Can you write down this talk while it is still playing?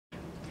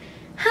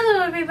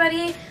Hello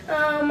everybody.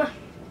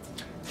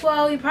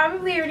 Well, you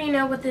probably already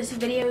know what this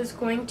video is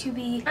going to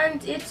be,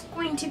 and it's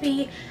going to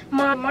be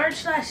my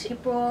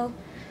March/April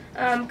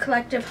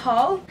collective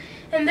haul.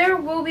 And there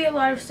will be a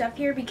lot of stuff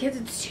here because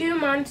it's 2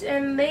 months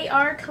and they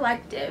are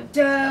collective.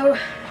 So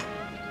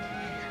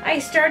I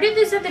started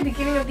this at the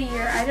beginning of the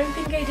year. I don't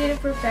think I did it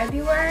for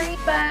February,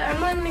 but I'm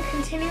going to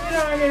continue it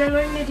on, and I'm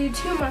going to do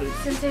 2 months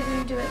since I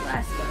didn't do it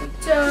last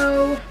month.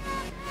 So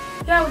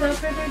yeah, without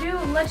further ado,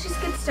 let's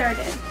just get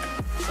started.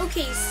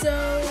 Okay,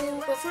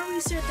 so before we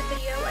start the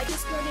video, I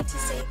just wanted to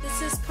say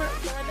this is part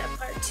 1 of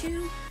part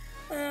 2.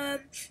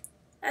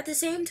 At the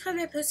same time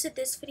I posted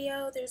this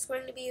video, there's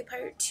going to be a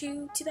part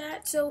 2 to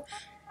that, so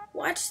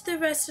watch the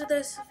rest of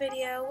this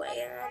video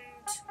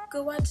and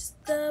go watch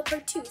the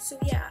part 2, so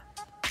yeah.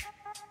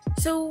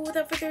 So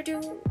without further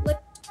ado,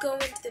 let's go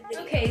into the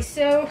video. Okay,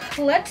 so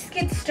let's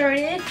get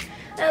started.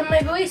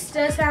 My voice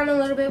does sound a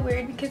little bit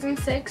weird because I'm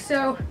sick,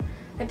 so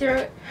my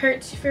throat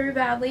hurts very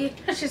badly.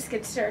 Let's just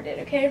get started,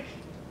 okay?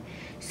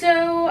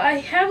 So I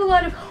have a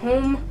lot of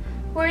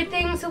homeware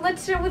things, so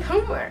let's start with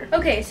homeware.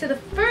 Okay, so the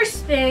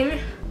first thing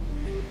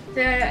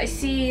that I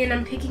see and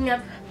I'm picking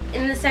up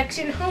in the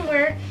section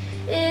homeware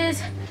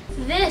is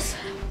this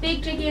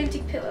big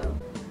gigantic pillow.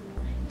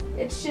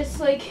 It's just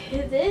like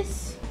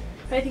this.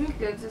 I think it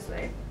goes this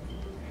way.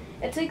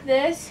 It's like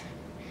this,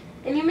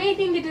 and you may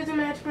think it doesn't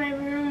match my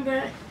room,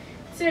 but it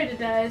sort of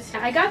does.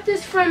 I got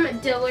this from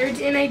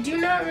Dillard's, and I do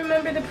not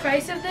remember the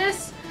price of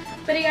this,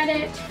 but I got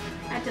it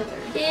at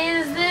Dillard's.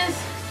 Is this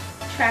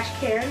trash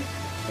can,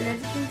 and as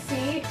you can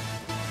see,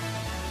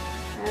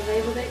 I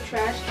labeled it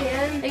trash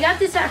can. I got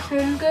this at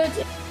Home Goods.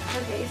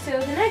 Okay, so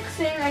the next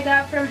thing I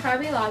got from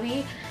Hobby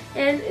Lobby,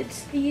 and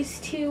it's these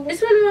two.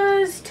 This one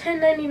was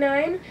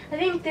 $10.99. I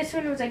think this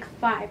one was like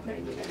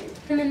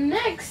 $5.99. And the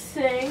next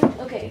thing,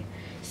 okay,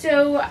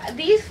 so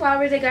these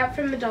flowers I got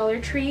from the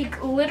Dollar Tree.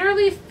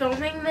 Literally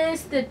filming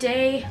this the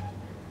day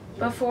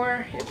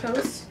before it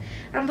posts.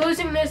 I'm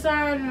posting this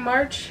on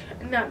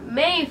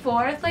May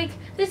 4th. Like,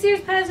 this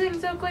year's passing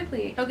so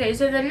quickly. Okay,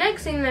 so the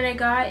next thing that I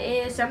got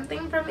is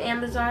something from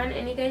Amazon,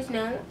 and you guys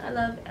know I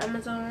love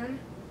Amazon.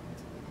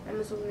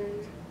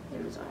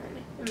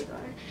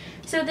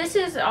 So this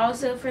is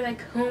also for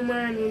like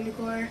homeware and home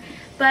decor,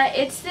 but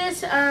it's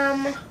this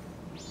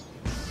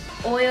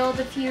oil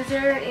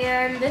diffuser,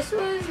 and this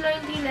was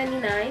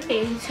 $19.99.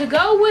 Okay, to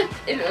go with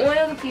an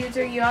oil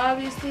diffuser, you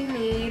obviously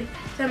need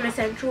some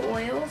essential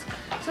oils.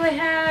 So I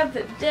have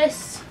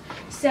this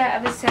set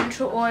of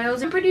essential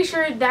oils. I'm pretty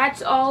sure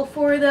that's all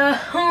for the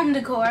home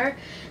decor.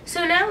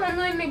 So now I'm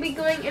going to be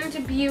going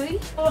into beauty.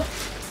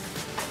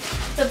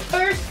 The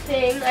first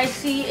thing I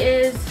see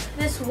is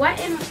this Wet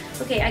n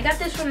Okay, I got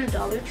this from the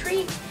Dollar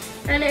Tree,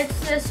 and it's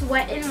this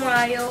Wet n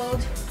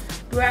Wild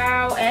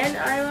brow and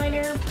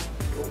eyeliner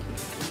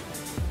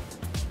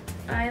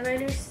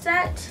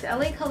set,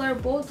 LA Color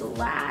Bold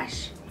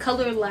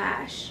Color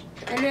Lash.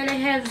 And then I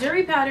have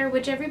Zuri powder,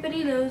 which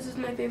everybody knows is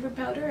my favorite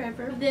powder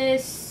ever.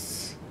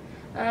 This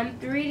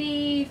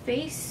 3D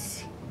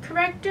face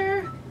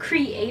corrector,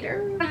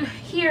 Creator.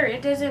 Here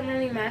it doesn't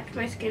really match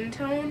my skin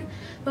tone,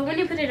 but when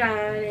you put it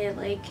on,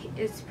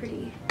 it's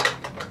pretty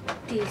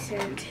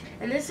decent.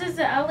 And this is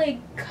the LA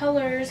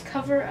Colors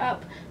Cover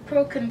Up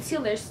Pro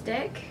Concealer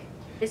Stick.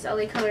 This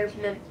LA Color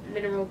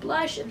Mineral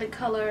Blush in the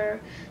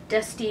color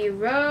Dusty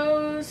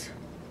Rose.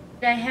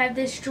 I have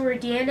this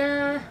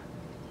Jordana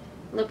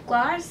lip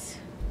gloss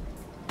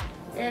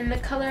in the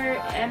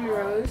color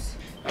Emerald.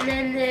 And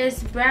then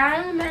this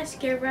brown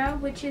mascara,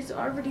 which is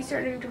already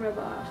starting to rub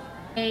off.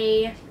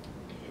 And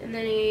then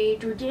a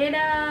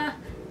Jordana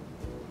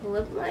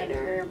lip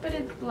liner, but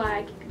it's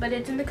black. But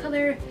it's in the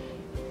color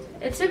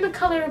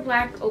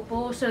Black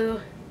Opal. So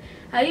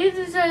I use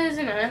this as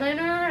an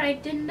eyeliner. I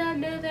did not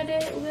know that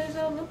it was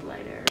a lip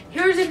liner.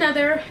 Here's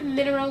another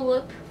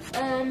mineral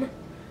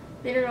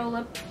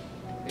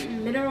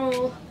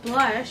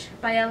blush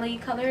by LA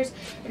Colors,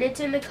 and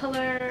it's in the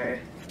color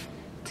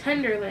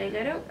Tenderling.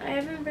 I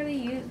haven't really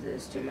used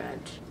this too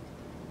much.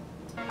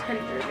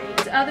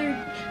 Tenderling.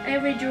 I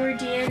have a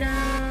Jordana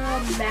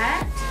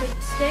matte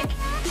lipstick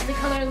in the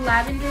color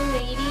Lavender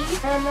Lady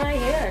on my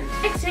hand.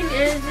 Next thing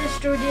is this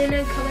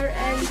Jordana Color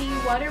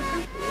MD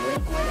Waterproof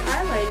Liquid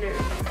Eyeliner.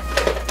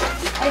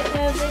 I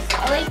have this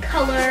LA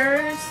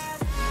Colors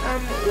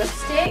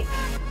lipstick.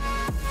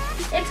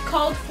 It's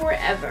called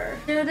Forever.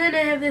 So then I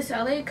have this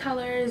LA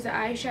Colors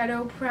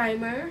eyeshadow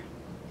primer.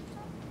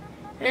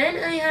 And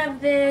I have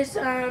this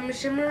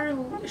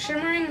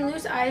shimmering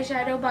loose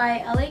eyeshadow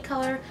by LA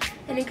Color,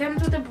 and it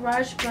comes with a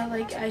brush, but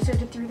like I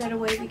sort of threw that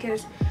away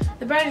because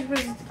the brush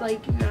was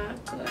like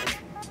not good.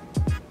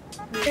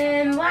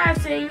 And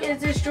last thing is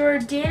this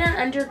Jordana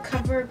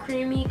Undercover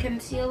Creamy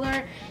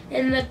Concealer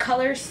in the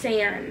color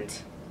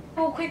Sand.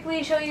 We'll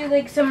quickly show you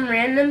like some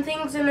random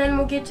things, and then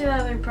we'll get to the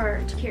other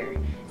part here.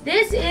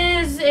 This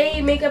is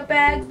a makeup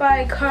bag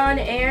by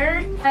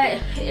Conair.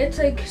 It's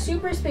like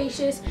super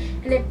spacious,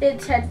 and it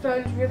fits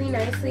headphones really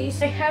nicely.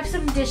 So I have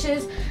some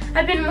dishes.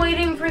 I've been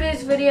waiting for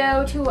this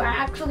video to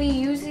actually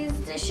use these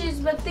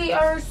dishes, but they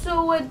are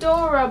so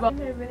adorable.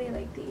 I really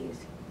like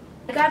these.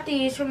 I got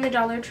these from the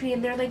Dollar Tree,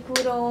 and they're like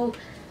little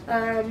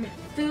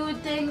food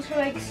things for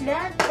like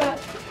snacks, but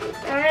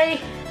I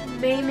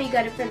mainly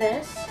got it for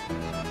this.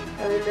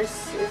 And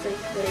this is like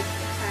what it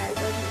has.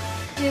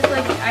 It's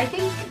like, I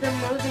think, the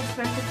most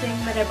expensive thing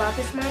that I bought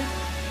this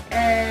month,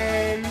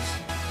 and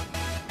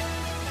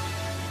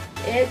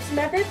it's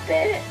my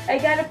Fitbit. I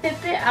got a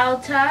Fitbit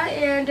Alta,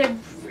 and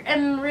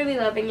I'm really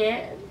loving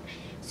it.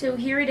 So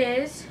here it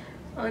is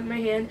on my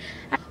hand.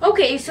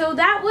 Okay, so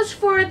that was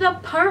for the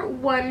part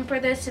 1 for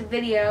this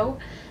video.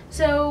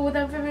 So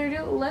without further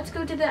ado, let's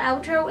go to the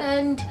outro,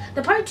 and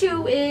the part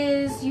 2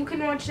 is, you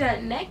can watch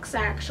that next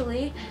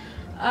actually.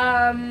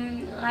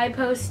 I'm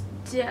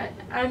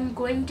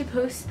going to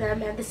post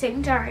them at the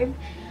same time.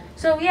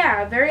 So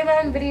yeah, very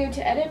long video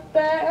to edit,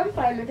 but I'm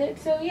fine with it.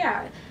 So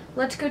yeah,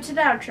 let's go to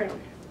the outro.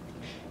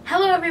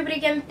 Hello everybody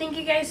again, thank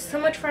you guys so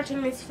much for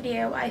watching this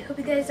video. I hope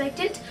you guys liked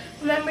it.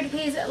 Remember to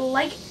please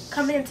like,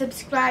 comment, and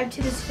subscribe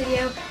to this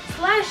video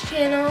 /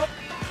 channel.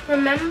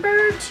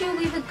 Remember to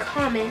leave a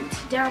comment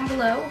down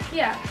below.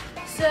 Yeah,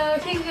 so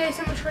thank you guys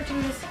so much for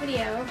watching this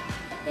video.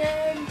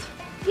 And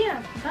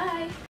yeah, bye.